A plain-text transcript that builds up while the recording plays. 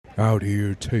Out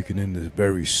here taking in the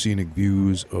very scenic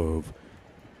views of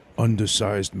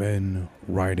undersized men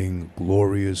riding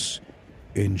glorious,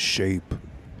 in shape,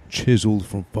 chiseled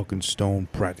from fucking stone,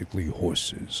 practically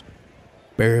horses.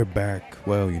 Bareback,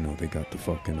 well, they got the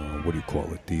fucking, what do you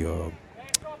call it?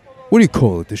 What do you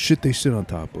call it? The shit they sit on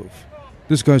top of.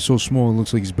 This guy's so small it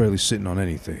looks like he's barely sitting on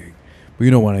anything. But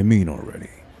you know what I mean already.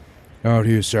 Out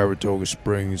here, Saratoga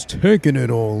Springs, taking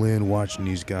it all in, watching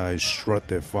these guys strut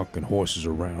their fucking horses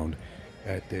around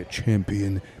at their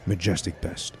champion, majestic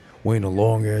best. Waiting a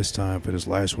long ass time for this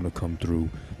last one to come through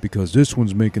because this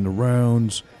one's making the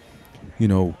rounds,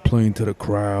 playing to the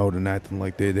crowd and acting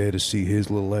like they're there to see his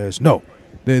little ass. No,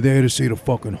 they're there to see the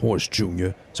fucking horse,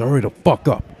 Junior. So hurry the fuck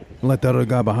up and let that other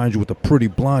guy behind you with the pretty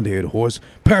blonde-haired horse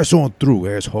pass on through,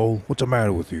 asshole. What's the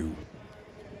matter with you?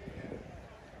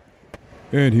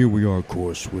 And here we are, of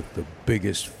course, with the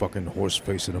biggest fucking horse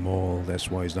face of them all.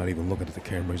 That's why he's not even looking at the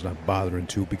camera. He's not bothering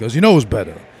to because he knows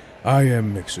better. I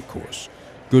am Mix, of course.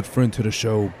 Good friend to the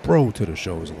show, bro to the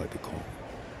show, as I like to call him.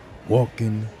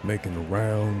 Walking, making the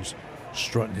rounds,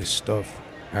 strutting his stuff,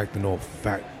 acting all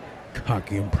fat,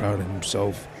 cocky, and proud of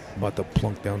himself. About to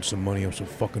plunk down some money on some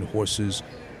fucking horses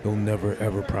he'll never,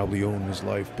 ever probably own in his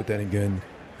life. But then again,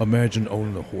 imagine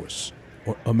owning a horse.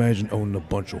 Or imagine owning a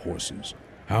bunch of horses.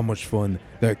 How much fun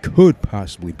that could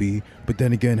possibly be, but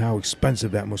then again, how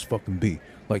expensive that must fucking be.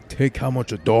 Like, take how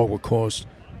much a dog would cost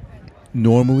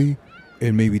normally,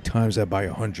 and maybe times that by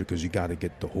 100, because you gotta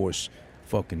get the horse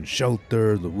fucking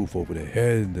shelter, the roof over their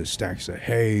head, the stacks of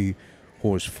hay,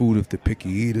 horse food if they're picky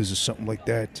eaters or something like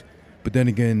that. But then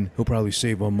again, he'll probably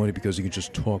save on money because he can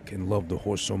just talk and love the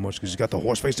horse so much because he's got the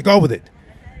horse face to go with it.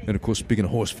 And of course, speaking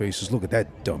of horse faces, look at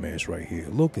that dumbass right here.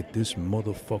 Look at this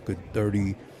motherfucker,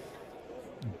 dirty,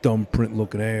 dumb print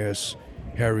looking ass,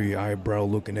 hairy eyebrow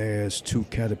looking ass, two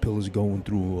caterpillars going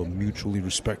through a mutually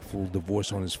respectful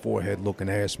divorce on his forehead looking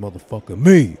ass motherfucker.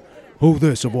 Me, who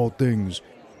this of all things,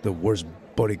 the worst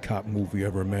buddy cop movie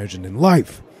ever imagined in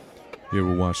life. Here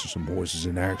we're watching some horses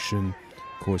in action,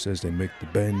 of course, as they make the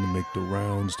bend, make the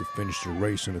rounds to finish the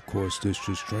race, and of course this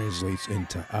just translates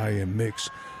into I am Mix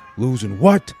losing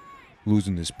what?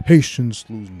 Losing his patience,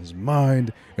 losing his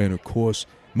mind, and of course,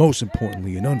 most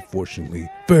importantly and unfortunately,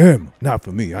 for him, not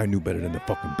for me, I knew better than the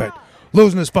fucking bet,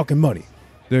 losing his fucking money.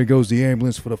 There goes the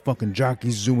ambulance for the fucking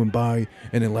jockeys zooming by,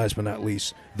 and then last but not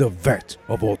least, the vet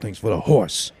of all things for the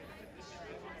horse.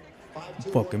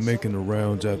 Fucking making the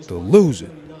rounds after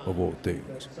losing of all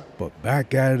things. But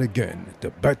back at it again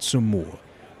to bet some more.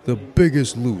 The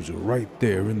biggest loser right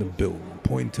there in the building,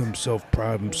 pointing to himself,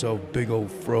 proud of himself, big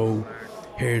old fro,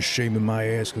 hair shaving my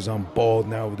ass because I'm bald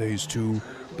nowadays too.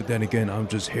 But then again, I'm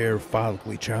just hair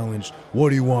follically challenged. What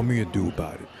do you want me to do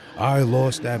about it? I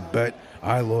lost that bet.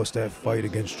 I lost that fight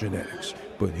against genetics.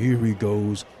 But here he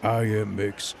goes. I am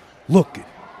Mix. Looking,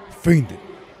 fiending,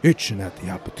 itching at the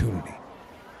opportunity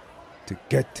to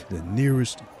get to the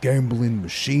nearest gambling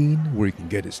machine where he can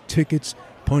get his tickets,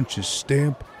 punch his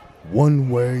stamp,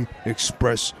 one-way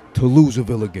express to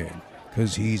Loserville again.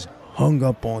 Because he's hung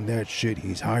up on that shit.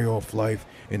 He's high off life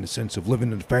in the sense of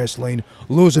living in the fast lane,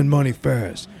 losing money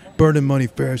fast, burning money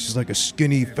fast. He's like a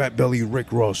skinny, fat-belly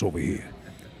Rick Ross over here.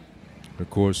 Of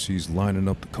course, he's lining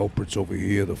up the culprits over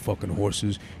here, the fucking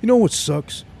horses. You know what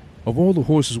sucks? Of all the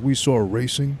horses we saw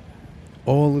racing,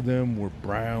 all of them were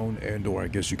brown and, or I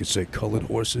guess you could say colored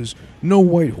horses. No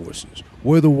white horses.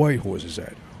 Where are the white horses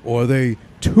at? Or are they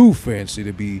too fancy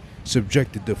to be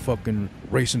subjected to fucking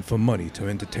racing for money to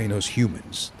entertain us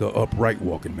humans, the upright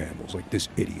walking mammals like this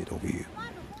idiot over here?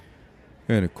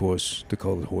 And of course, the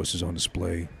colored horses on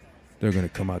display. They're going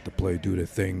to come out to play, do their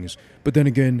things. But then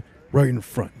again, right in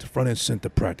front and center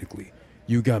practically,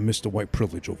 you got Mr. White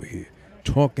Privilege over here,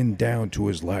 talking down to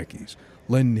his lackeys,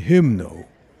 letting them know,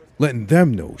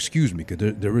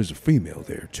 because there is a female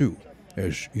there too.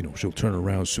 As, she'll turn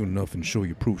around soon enough and show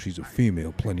you proof she's a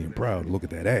female, plenty and proud. Look at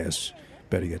that ass,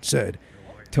 better yet said.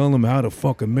 Telling them how to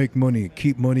fucking make money and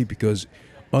keep money, because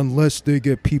unless they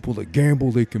get people to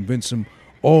gamble, they convince them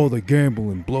all to gamble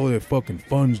and blow their fucking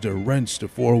funds, their rents, their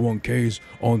 401ks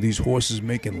on these horses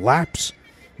making laps.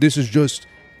 This is just,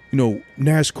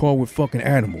 NASCAR with fucking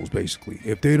animals, basically.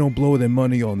 If they don't blow their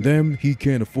money on them, he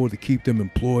can't afford to keep them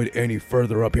employed any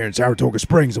further up here in Saratoga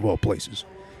Springs, of all places.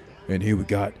 And here we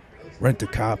got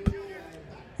Rent-A-Cop,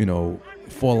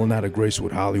 falling out of grace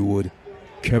with Hollywood,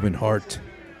 Kevin Hart,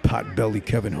 pot-belly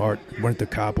Kevin Hart,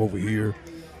 Rent-A-Cop over here,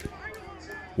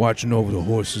 watching over the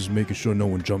horses, making sure no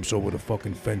one jumps over the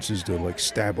fucking fences to, like,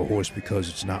 stab a horse because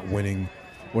it's not winning,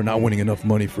 or not winning enough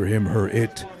money for him, her,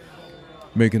 it.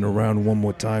 Making a round one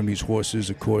more time, these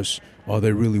horses, of course, are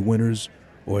they really winners,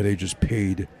 or are they just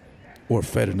paid or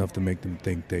fed enough to make them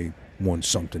think they won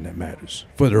something that matters.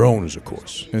 For their owners, of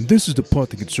course. And this is the part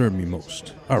that concerned me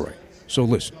most. Alright, so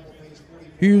listen.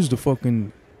 Here's the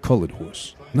fucking colored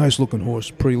horse. Nice looking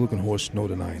horse, pretty looking horse, no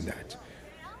denying that.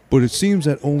 But it seems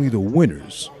that only the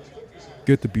winners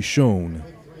get to be shown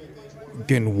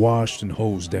getting washed and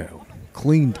hosed down.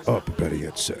 Cleaned up, better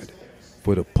yet said.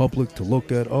 For the public to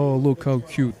look at, oh, look how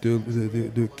cute.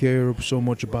 They care so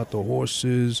much about the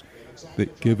horses. They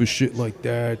give a shit like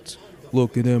that.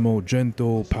 Look at him, oh,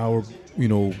 gentle, power,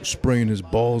 spraying his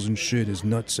balls and shit, his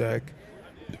nutsack.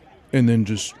 And then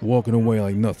just walking away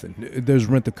like nothing. There's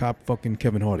Rent-A-Cop fucking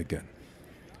Kevin Hart again.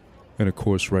 And of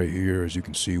course, right here, as you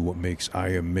can see, what makes I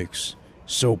Am Mix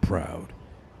so proud.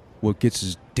 What gets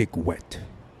his dick wet,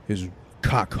 his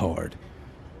cock hard,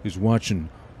 is watching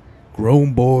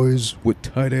grown boys with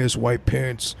tight-ass white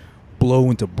pants blow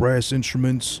into brass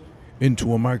instruments,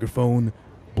 into a microphone,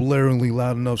 blaringly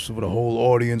loud enough for the whole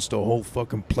audience, the whole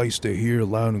fucking place to hear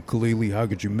loud and clearly. How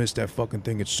could you miss that fucking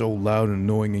thing? It's so loud and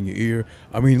annoying in your ear.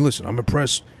 I mean, listen, I'm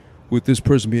impressed with this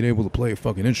person being able to play a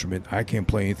fucking instrument. I can't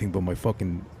play anything but my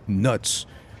fucking nuts,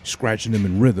 scratching them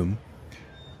in rhythm.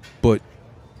 But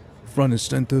front and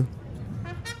center,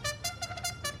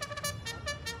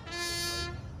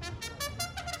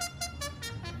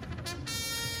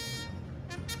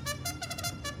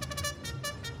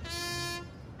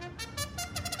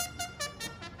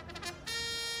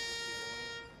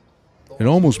 it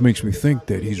almost makes me think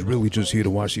that he's really just here to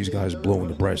watch these guys blowing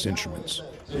the brass instruments.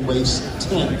 Waste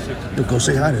 10. Yo, go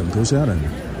say hi to him. Go say hi to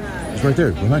him. He's right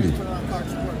there behind you.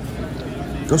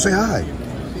 Go say hi.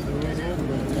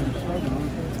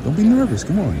 Don't be nervous.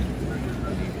 Come on.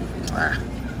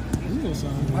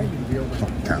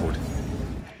 Fucking coward.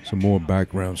 Some more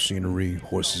background scenery,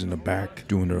 horses in the back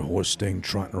doing their horse thing,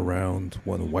 trotting around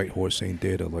while the white horse ain't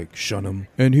there to shun him.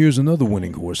 And here's another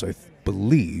winning horse, I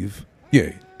believe.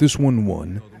 Yeah, this one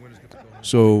won.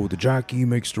 So the jockey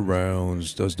makes the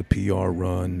rounds, does the PR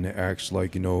run, acts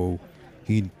like,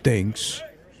 he thinks,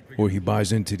 or he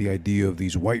buys into the idea of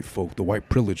these white folk, the white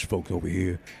privileged folk over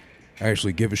here,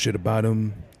 actually give a shit about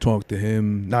him, talk to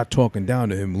him, not talking down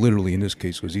to him, literally in this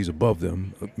case, because he's above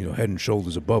them, head and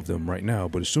shoulders above them right now.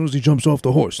 But as soon as he jumps off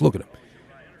the horse, look at him.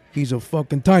 He's a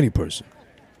fucking tiny person.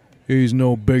 He's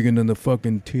no bigger than the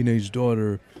fucking teenage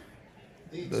daughter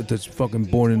that's fucking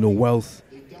born into wealth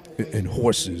and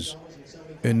horses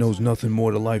and knows nothing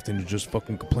more to life than to just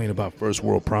fucking complain about first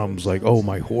world problems like, oh,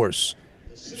 my horse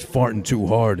is farting too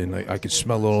hard and I could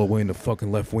smell it all the way in the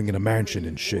fucking left wing of the mansion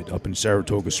and shit up in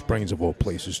Saratoga Springs of all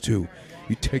places too.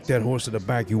 You take that horse to the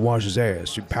back, you wash his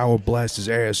ass, you power blast his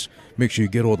ass, make sure you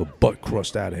get all the butt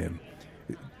crust out of him.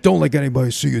 Don't let anybody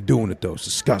see you doing it though, it's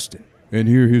disgusting. And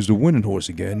here's the winning horse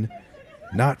again.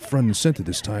 Not front and center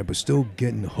this time, but still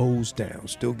getting hosed down,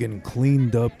 still getting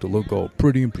cleaned up to look all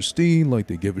pretty and pristine, like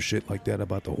they give a shit like that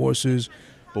about the horses.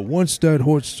 But once that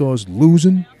horse starts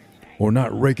losing or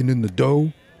not raking in the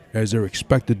dough, as they're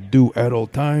expected to do at all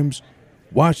times,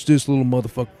 watch this little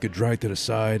motherfucker get dragged to the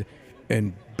side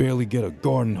and barely get a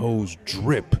garden hose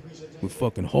drip with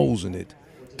fucking holes in it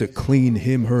to clean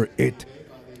him, her, it,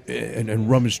 and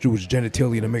rummage through his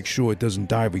genitalia to make sure it doesn't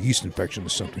die of a yeast infection or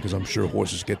something, because I'm sure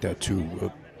horses get that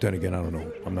too. Then again, I don't know.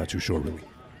 I'm not too sure, really.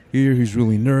 Here, he's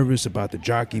really nervous about the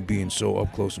jockey being so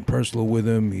up close and personal with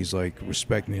him. He's,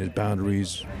 respecting his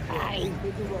boundaries. Oh,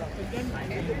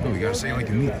 you gotta say it like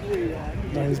you mean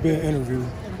it. No, he's being interviewed.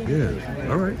 Yeah,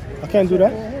 all right. I can't do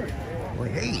that. Well,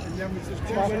 hey.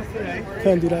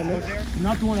 Can't do that, man.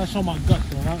 Not the one that saw my gut,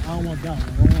 though. I don't want that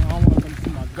one. I don't want them to see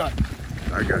my gut.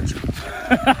 I got you.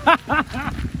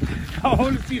 I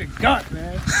want to see the gut,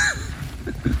 man.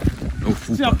 No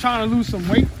fupa. See, I'm trying to lose some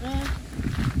weight, man.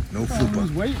 No Trying to lose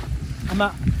fupa. weight. I'm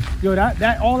not. Yo,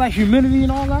 that all that humidity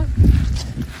and all that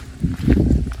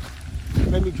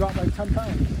made me drop 10 pounds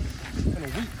in a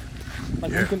week. I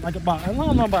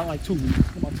don't know, about 2 weeks.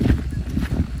 About 2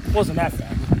 weeks. Wasn't that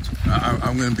fast.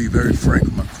 I'm going to be very frank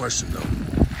with my question, though.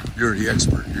 You're the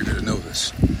expert. You're going to know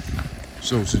this.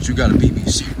 So, since you got a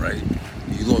BBC, right?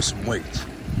 You lost some weight.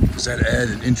 Does that add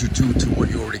an inch or two to what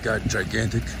you already got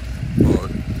gigantic? Or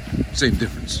same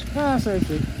difference? Same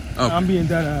thing. Okay. I'm being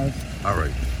dead ass. All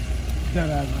right. Dead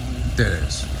ass. Dead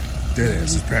ass. Dead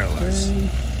ass is paralyzed.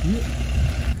 Yeah.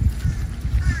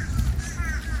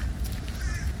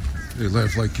 They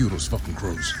laugh like you, those fucking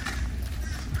crows.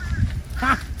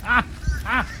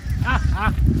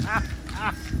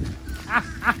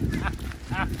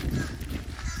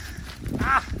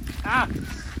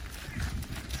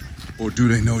 Or do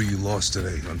they know you lost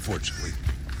today, unfortunately?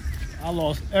 I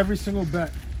lost every single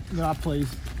bet that I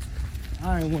placed.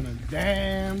 I ain't won a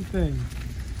damn thing.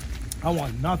 I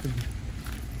won nothing.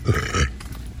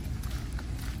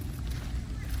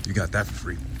 You got that for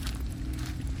free.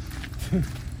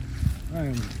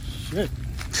 Man, shit.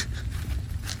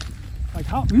 Like,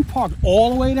 how you parked all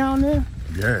the way down there?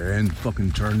 Yeah, and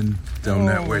fucking turning down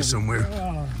that way somewhere.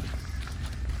 God.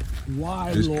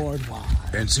 Why, This- Lord, why?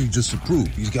 And see, just to prove,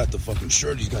 he's got the fucking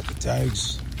shirt, he's got the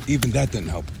tags. Even that didn't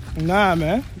help. Nah,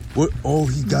 man. What? Oh,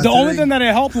 he got The only today? thing that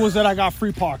it helped was that I got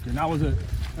free parking. That was it.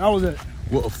 That was it.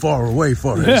 Well, far away,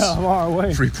 far as Yeah, far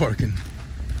away. free parking.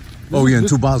 Oh yeah, and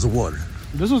this- 2 bottles of water.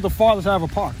 This was the farthest I ever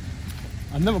parked.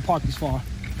 I never parked this far.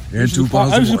 And 2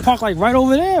 bottles I of usually water. park like right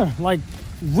over there, like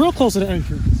real close to the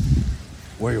entrance.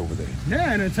 Way over there.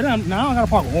 Yeah, and then today now I gotta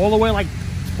park all the way like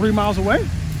 3 miles away.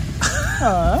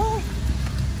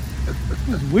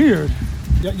 It's weird.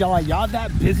 Y'all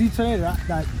that busy today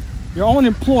that your own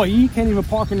employee can't even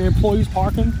park in the employee's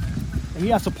parking, and he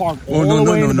has to park all Oh no, the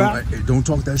no, way no, in the no! back Hey, don't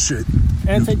talk that shit.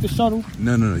 and take the shuttle.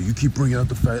 No, no, no! You keep bringing up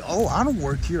the fact. Oh, I don't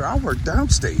work here. I work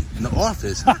downstate in the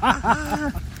office.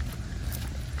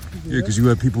 Yeah, because you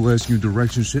have people asking you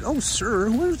directions. Shit. Oh, sir,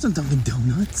 where's the Dunkin'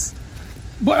 Donuts?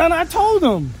 But and I told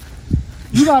them,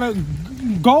 you gotta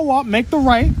go up, make the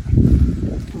right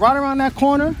around that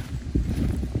corner.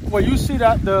 Where you see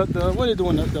that the what are they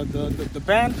doing? The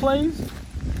band plays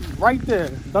right there.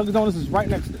 Dunkin' Donuts is right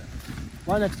next there,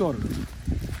 right next door to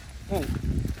it.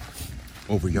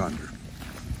 Over yonder.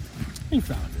 He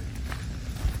found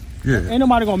it. Yeah, Ain't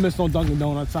nobody gonna miss no Dunkin'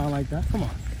 Donuts sign like that. Come on.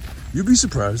 you'd be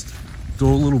surprised. It's a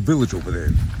whole little village over there.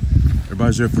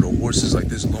 Everybody's there for the horses, like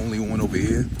this lonely one over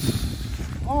here.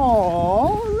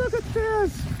 Oh, look at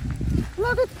this!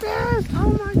 Look at this!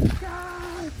 Oh my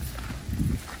God!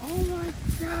 Oh my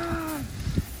God!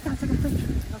 Gotta take a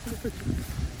picture. Gotta take a picture.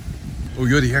 Oh,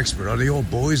 you're the expert. Are they all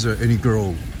boys or any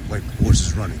girl like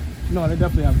horses running? No, they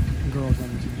definitely have girls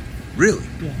on the team. Really?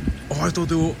 Yeah. Oh, I thought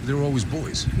they were always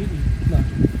boys. No.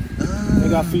 They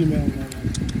got female.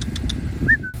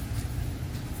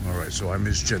 All right, so I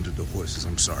misgendered the horses.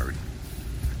 I'm sorry.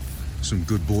 Some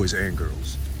good boys and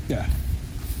girls. Yeah.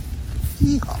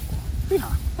 Yeehaw.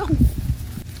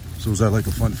 So is that like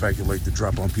a fun fact you like to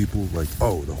drop on people? Like,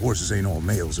 oh, the horses ain't all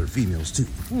males, they're females too.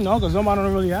 No, because nobody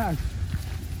don't really ask.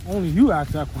 Only you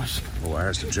ask that question. Oh, I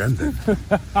asked the gem then.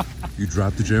 You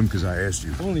dropped the gem because I asked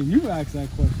you. Only you ask that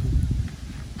question.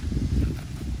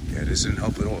 Yeah, this didn't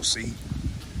help at all, see?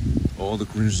 All the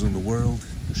cringes in the world,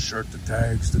 the shirt, the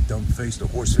tags, the dumb face, the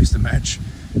horse face to match.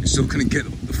 You still couldn't get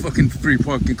the fucking free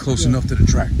parking close enough to the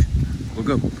track. Look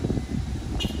up.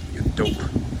 You're dope.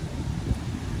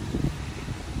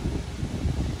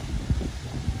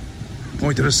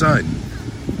 Point to the side.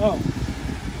 Oh.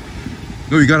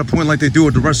 No, you gotta point like they do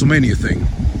at the WrestleMania thing.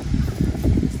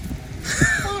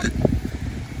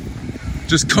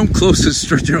 Just come close and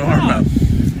stretch your arm out.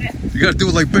 You gotta do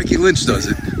it like Becky Lynch does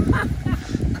it.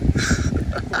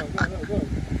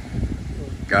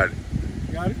 Got it.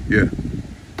 Got it? Yeah.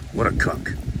 What a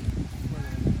cuck.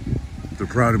 The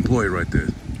proud employee right there.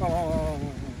 Oh.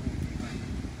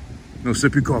 No,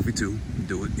 sip your coffee too.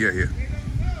 Do it. Yeah, yeah.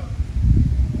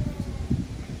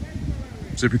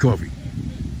 Sip your coffee.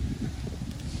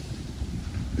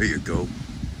 There you go.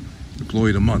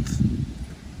 Employee of the month.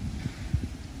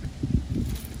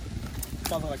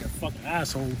 I look like a fucking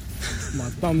asshole. My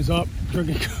thumbs up,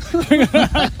 drinking.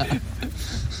 I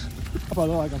look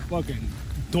like a fucking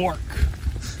dork.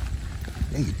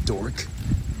 Hey, you dork.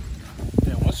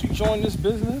 Yeah, once you join this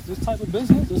business, this type of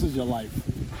business, this is your life.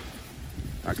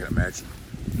 I can imagine.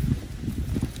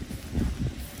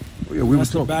 Oh yeah, we were That's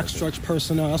the talking about that. backstretch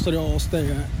personnel. That's where they all stay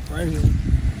at, right here.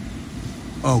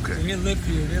 Okay. They live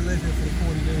here. They live here for the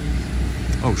 40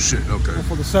 days. Oh shit. Okay. Or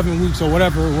for the 7 weeks or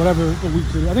whatever the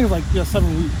weeks. I think it's like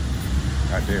 7 weeks.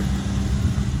 Goddamn.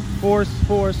 Horse.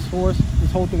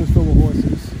 This whole thing is filled with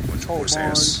horses. Bunch of This whole horse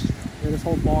barn. ass. Yeah, this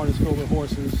whole barn is filled with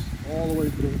horses all the way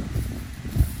through.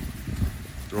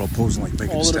 They're all posing like Megan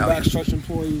All of the Stallion. backstretch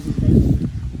employees is right there.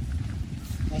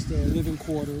 That's their living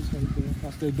quarters right there.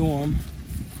 That's their dorm.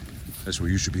 That's where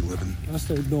you should be living. That's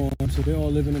their dorm. So they're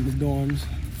all living in the dorms.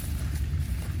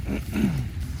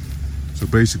 So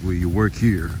basically, you work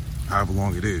here, however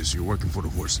long it is, you're working for the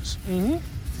horses. Mm-hmm.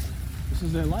 This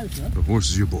is their life, yeah. The horse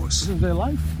is your boss. This is their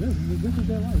life. This is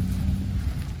their life.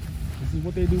 This is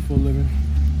what they do for a living.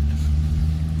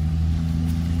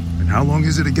 And how long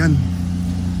is it again?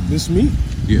 This meat,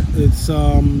 Yeah. it's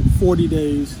 40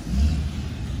 days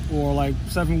or like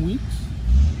 7 weeks.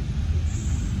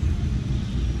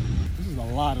 This is a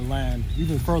lot of land.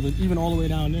 Even further, even all the way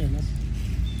down there. That's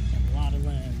a lot of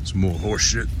land. It's more horse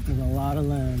shit. There's a lot of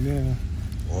land, yeah.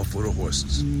 All for the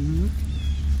horses. Mm-hmm.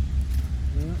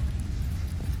 Yeah.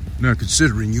 Now,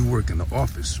 considering you work in the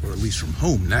office, or at least from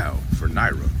home now, for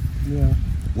Naira, Yeah.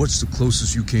 what's the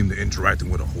closest you came to interacting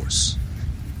with a horse?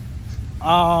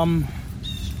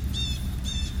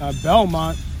 At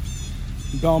Belmont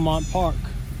Park.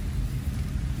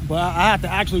 But I had to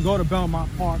actually go to Belmont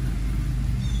Park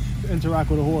to interact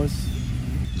with a horse.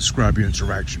 Describe your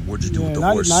interaction. What'd you do with the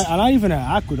horse? Not even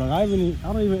at Aqueduct. I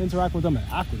don't even interact with them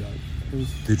at Aqueduct.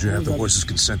 Did you have the horse's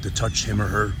consent to touch him or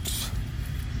her?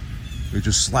 You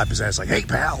just slap his ass like, "Hey,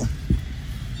 pal."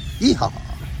 Yeehaw.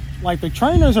 Like, the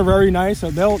trainers are very nice.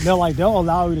 So they'll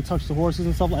allow you to touch the horses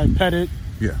and stuff, like pet it,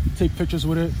 Yeah. take pictures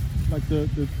with it. Like the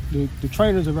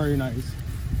trainers are very nice.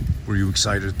 Were you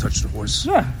excited to touch the horse?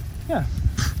 Yeah.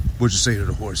 What'd you say to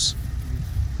the horse?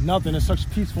 Nothing. It's such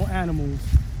peaceful animals.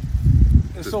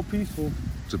 It's so peaceful.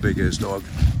 It's a big ass dog.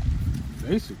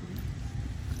 Basically.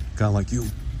 Kind of like you.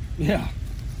 Yeah.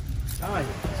 Nice.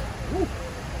 Ooh.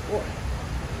 Boy.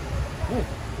 Ooh.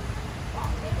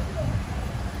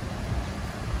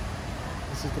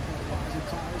 This is the Budweiser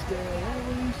Clydesdale.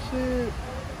 Holy shit.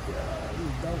 Yeah, this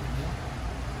is dope, man.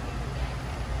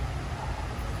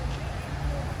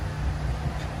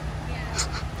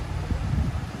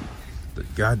 The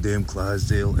goddamn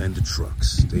Clydesdale and the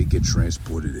trucks, they get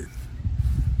transported in.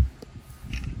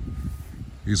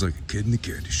 He's like a kid in the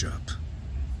candy shop.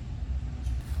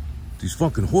 These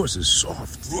fucking horses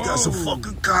soft. They got some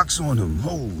fucking cocks on them.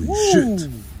 Holy shit.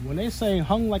 When they say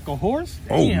hung like a horse,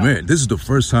 Oh damn. man, this is the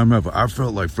first time ever. I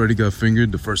felt like Freddy Got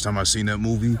Fingered the first time I seen that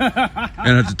movie. And I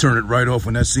had to turn it right off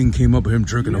when that scene came up of him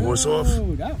jerking the horse off.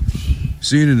 That,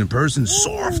 Seeing it in person,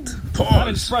 soft. that Pause.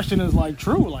 expression is like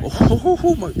true. Like,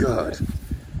 Oh my god.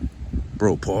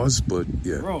 Bro, pause, but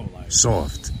yeah. Bro, like-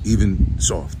 soft. Even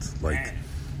soft. Like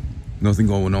nothing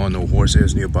going on, no horse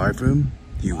ass nearby for him.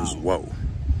 He was whoa.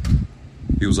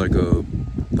 He was like a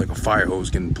fire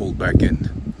hose getting pulled back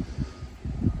in.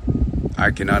 I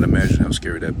cannot imagine how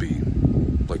scary that'd be.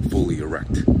 Like fully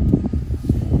erect.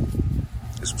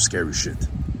 It's some scary shit.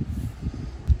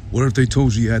 What if they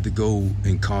told you had to go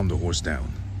and calm the horse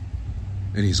down?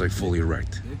 And he's like fully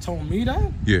erect. they told me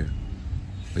that? Yeah.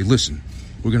 Like, listen,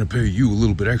 we're gonna pay you a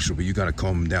little bit extra, but you gotta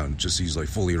calm him down. Just he's like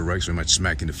fully erect, so he might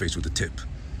smack you in the face with a tip.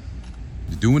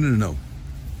 You doing it or no?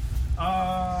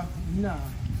 Nah.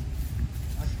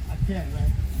 I can't,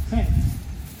 man. Can't.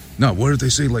 No, what if they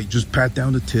say like just pat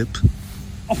down the tip?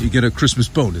 You get a Christmas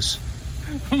bonus.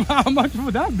 How much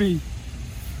would that be?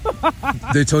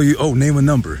 They tell you, oh, name a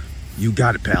number. You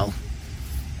got it, pal.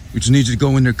 We just need you to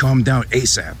go in there, calm him down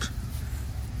ASAP.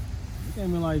 You gave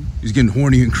me like, He's getting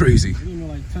horny and crazy.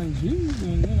 10 G's,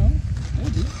 and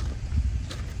maybe.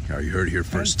 All right, you heard it here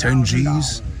first. 10 $10,000.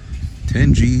 G's.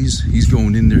 10 G's. He's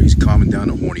going in there. He's calming down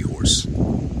a horny horse.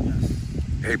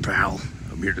 Hey, pal.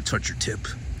 I'm here to touch your tip.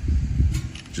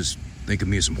 Just think of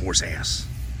me as some horse ass.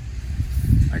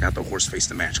 I got the horse face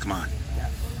to match. Come on.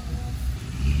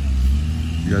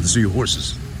 You got to see your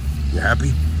horses. You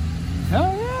happy?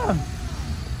 Hell yeah.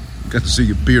 Got to see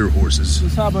your beer horses.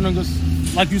 Just happen to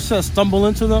just, like you said, stumble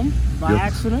into them by Yep.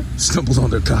 accident. Stumbled on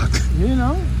their cock.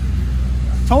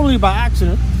 Totally by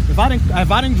accident. If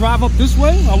I didn't drive up this way,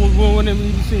 I wouldn't have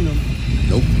even seen them.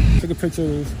 Nope. Take a picture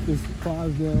of this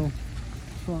Clydesdale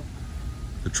truck,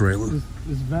 The trailer.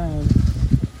 this van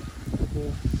with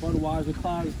the Budweiser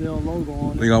Clydesdale logo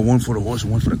on They it. got one for the horse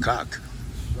and one for the cock.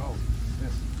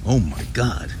 Oh my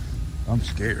God. I'm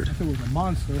scared. It was a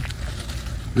monster.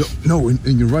 Yo, no,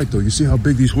 and you're right though. You see how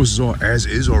big these horses are as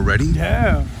is already?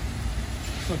 Yeah.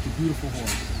 Such a beautiful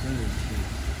horse.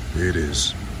 It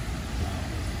is.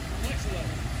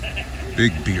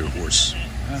 Big beer horse.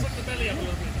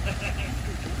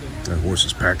 That horse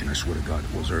is packing, I swear to God,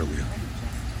 it was earlier.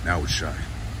 Now it's shy.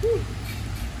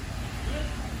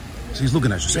 See, he's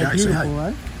looking at you. Say hi, say Beautiful, hi.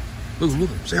 right? Look,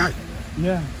 say hi.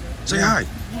 Yeah. Say hi.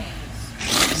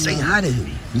 Say hi to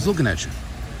him. He's looking at you.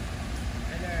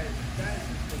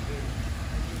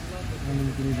 I don't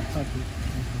even need to touch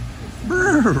it.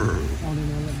 Brrr. I don't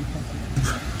even let me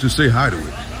touch it. Just say hi to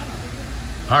it.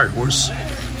 Hi, horse.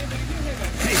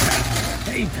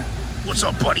 Hey, What's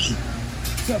up, buddy?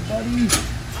 what's up, buddy?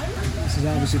 This is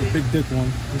obviously the big dick one.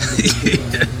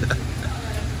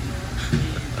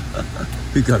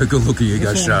 He got a good look at you, he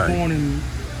got This one was shy. born in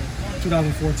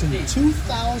 2014.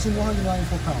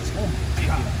 2,194 pounds. Oh my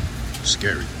God.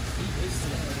 Scary.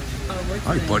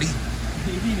 Hi, buddy.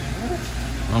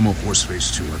 I'm a horse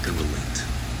face too, I can relate.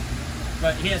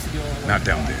 But he has to do all the Not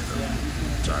down there, though.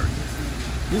 Sorry.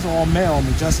 These are all male.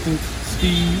 Majestic,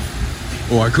 Steve,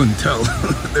 Oh, I couldn't tell.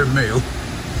 They're male.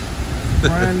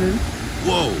 Brandon.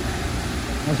 Whoa.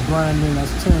 That's Brandon.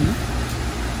 That's Tim.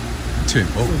 Tim.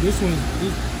 So Oh, this one,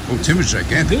 Tim is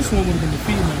gigantic. this one would have been the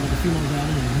female, but the female got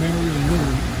in. Marion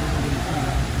Lily.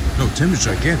 No, Tim is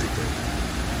gigantic,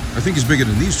 though. I think he's bigger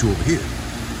than these two over here.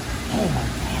 Oh my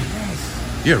God, yes.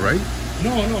 Yeah, right?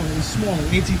 No, it's small,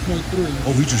 18.3.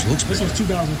 Oh, he just looks This big. was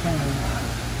 2,000 pounds.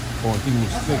 Oh, I think it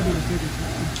was thick.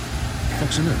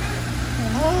 Fuck's in there?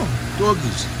 Oh,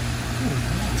 Doggies.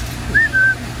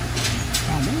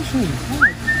 foundation.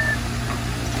 What?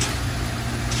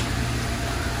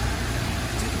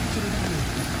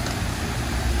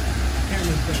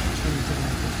 Camera's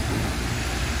back.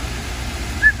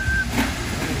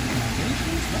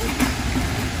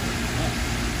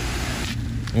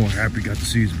 Oh, Happy got to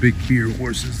see his big beer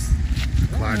horses,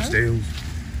 Clydesdales.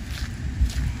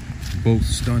 Both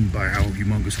stunned by how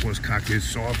humongous Horsecock is,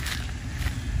 soft,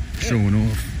 showing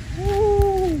off.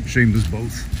 Woo! Shameless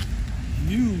both.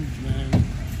 Huge, man.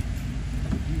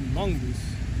 Humongous.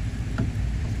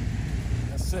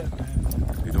 That's it,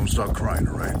 man. Hey, don't start crying,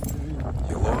 all right?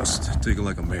 You lost. Take it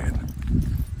like a man.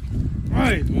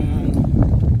 Right, man.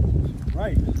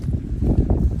 Right.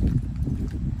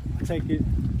 Take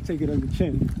it on the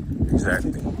chin.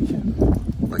 Exactly. Take it on the chin.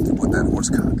 Like you put that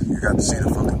Horsecock. You got to see the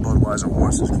fucking Budweiser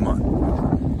horses. Come on.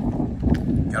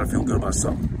 You gotta feel good about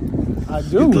something. I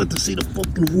do. You got to see the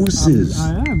fucking horses.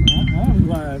 I am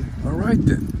glad. All right,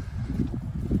 then.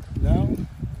 Now,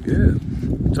 Yeah.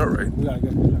 It's all right. we gotta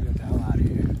get the hell out of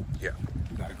here. Yeah.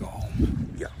 We gotta go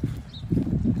home. Yeah.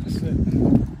 That's it.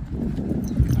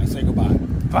 I say goodbye.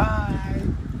 Bye.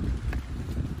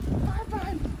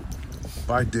 Bye.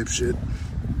 Bye, dipshit.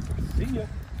 See ya.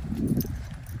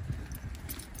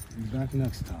 Be back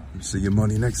next time. See your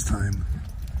money next time.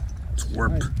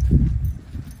 Twerp. Right.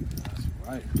 That's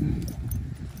right.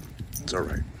 It's all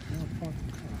right.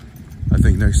 I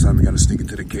think next time we gotta sneak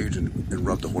into the cage and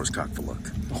rub the Horsecock for luck.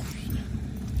 Oh,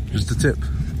 Just a tip.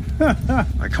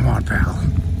 Like, come on, pal.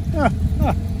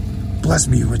 Bless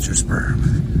me with your sperm.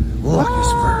 Lucky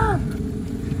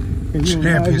sperm. Can you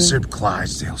Championship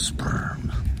Clydesdale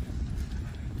sperm.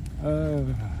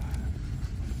 imagine?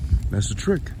 That's the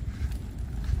trick.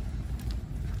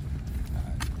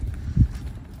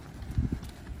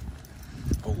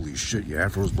 Holy shit, your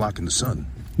afro's blocking the sun.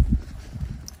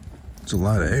 It's a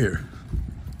lot of air.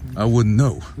 I wouldn't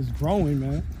know. It's growing,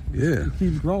 man. Yeah, It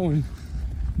keeps growing.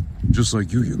 just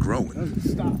like you're growing. Doesn't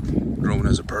stop. Growing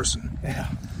as a person. Yeah.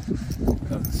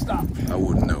 Doesn't stop. I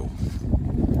wouldn't know.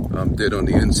 I'm dead on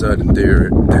the inside and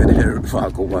dead hair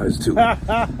follicle-wise, too. Bald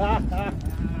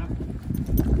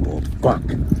fuck.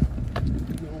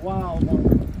 You're wild,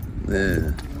 man.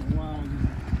 Yeah. You're wild.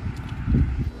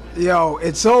 Yo,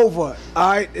 it's over. All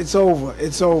right, it's over.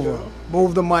 It's over.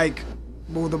 Move the mic.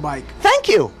 Move the mic. Thank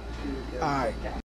you. All right.